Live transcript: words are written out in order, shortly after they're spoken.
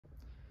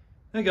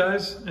Hey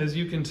guys, as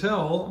you can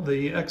tell,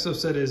 the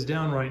exoset is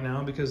down right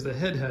now because the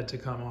head had to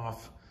come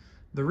off.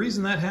 The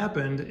reason that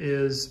happened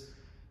is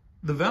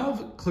the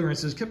valve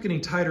clearances kept getting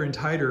tighter and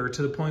tighter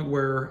to the point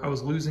where I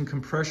was losing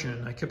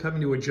compression. I kept having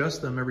to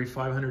adjust them every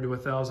 500 to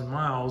 1,000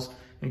 miles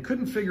and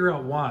couldn't figure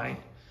out why.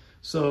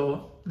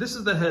 So this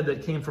is the head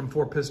that came from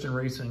 4-piston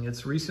racing.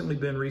 It's recently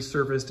been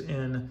resurfaced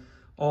in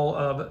all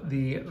of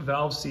the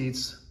valve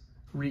seats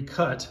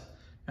recut.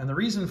 And the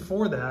reason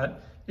for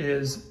that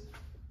is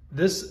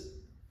this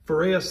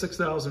Ferrea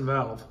 6000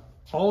 valve.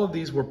 All of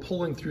these were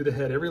pulling through the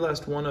head. Every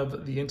last one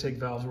of the intake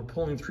valves were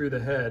pulling through the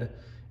head.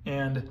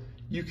 And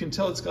you can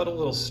tell it's got a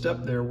little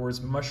step there where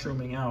it's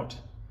mushrooming out.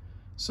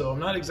 So I'm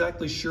not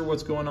exactly sure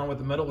what's going on with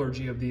the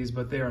metallurgy of these,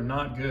 but they are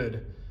not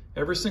good.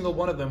 Every single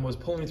one of them was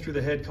pulling through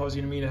the head,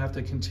 causing me to have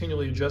to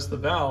continually adjust the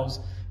valves.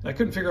 And I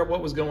couldn't figure out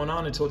what was going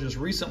on until just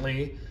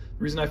recently.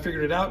 The reason I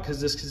figured it out,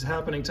 because this is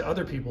happening to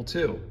other people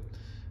too.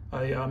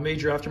 A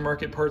major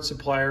aftermarket parts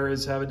supplier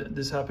has had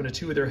this happen to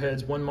two of their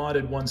heads, one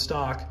modded, one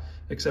stock,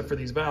 except for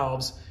these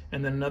valves.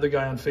 And then another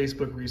guy on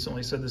Facebook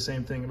recently said the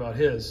same thing about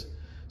his.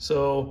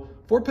 So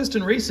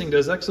 4-piston racing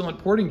does excellent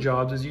porting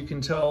jobs, as you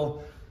can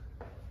tell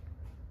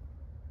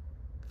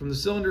from the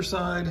cylinder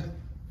side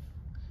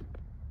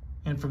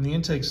and from the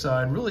intake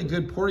side. Really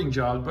good porting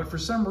jobs, but for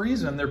some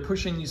reason they're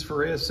pushing these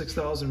Ferrea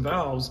 6000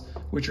 valves,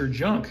 which are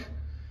junk.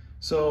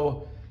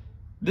 So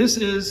this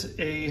is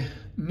a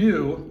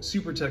new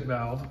SuperTech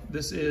valve.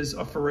 This is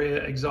a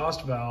Ferrea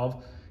exhaust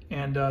valve,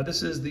 and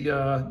this is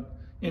the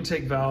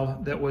intake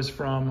valve that was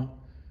from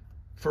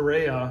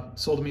Ferrea,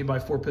 sold to me by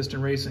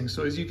 4-piston racing.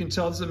 So as you can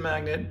tell, this is a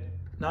magnet,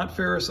 not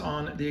ferrous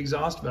on the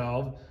exhaust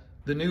valve.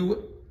 The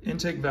new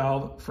intake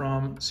valve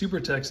from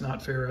SuperTech's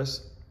not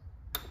ferrous,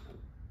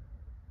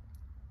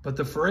 but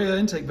the Ferrea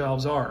intake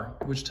valves are,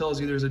 which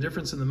tells you there's a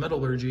difference in the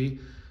metallurgy.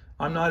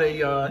 I'm not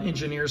a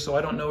engineer, so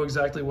I don't know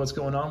exactly what's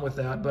going on with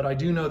that, but I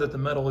do know that the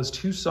metal is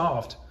too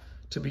soft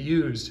to be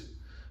used.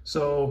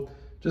 So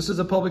just as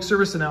a public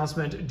service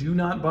announcement, do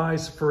not buy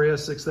Ferrea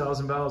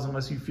 6000 valves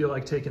unless you feel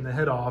like taking the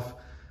head off.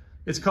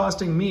 It's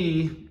costing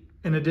me,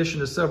 in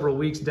addition to several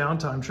weeks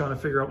downtime trying to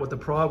figure out what the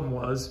problem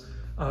was,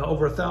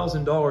 over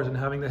 $1,000 in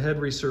having the head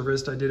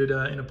resurfaced. I did it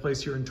in a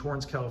place here in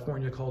Torrance,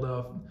 California called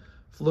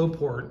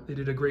Flowport. They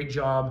did a great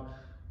job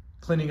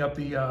cleaning up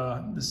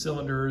the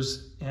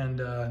cylinders and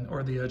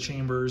or the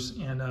chambers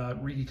and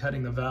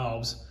recutting the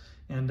valves.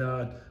 And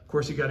of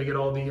course, you got to get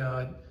all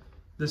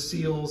the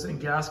seals and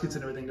gaskets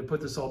and everything to put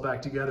this all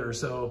back together.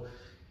 So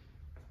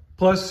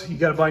plus you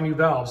got to buy new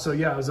valves. So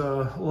yeah, it was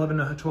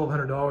 $1,100 to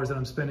 $1,200 that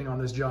I'm spending on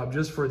this job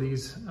just for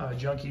these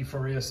junky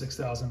Ferrea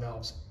 6000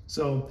 valves.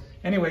 So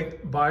anyway,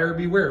 buyer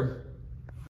beware.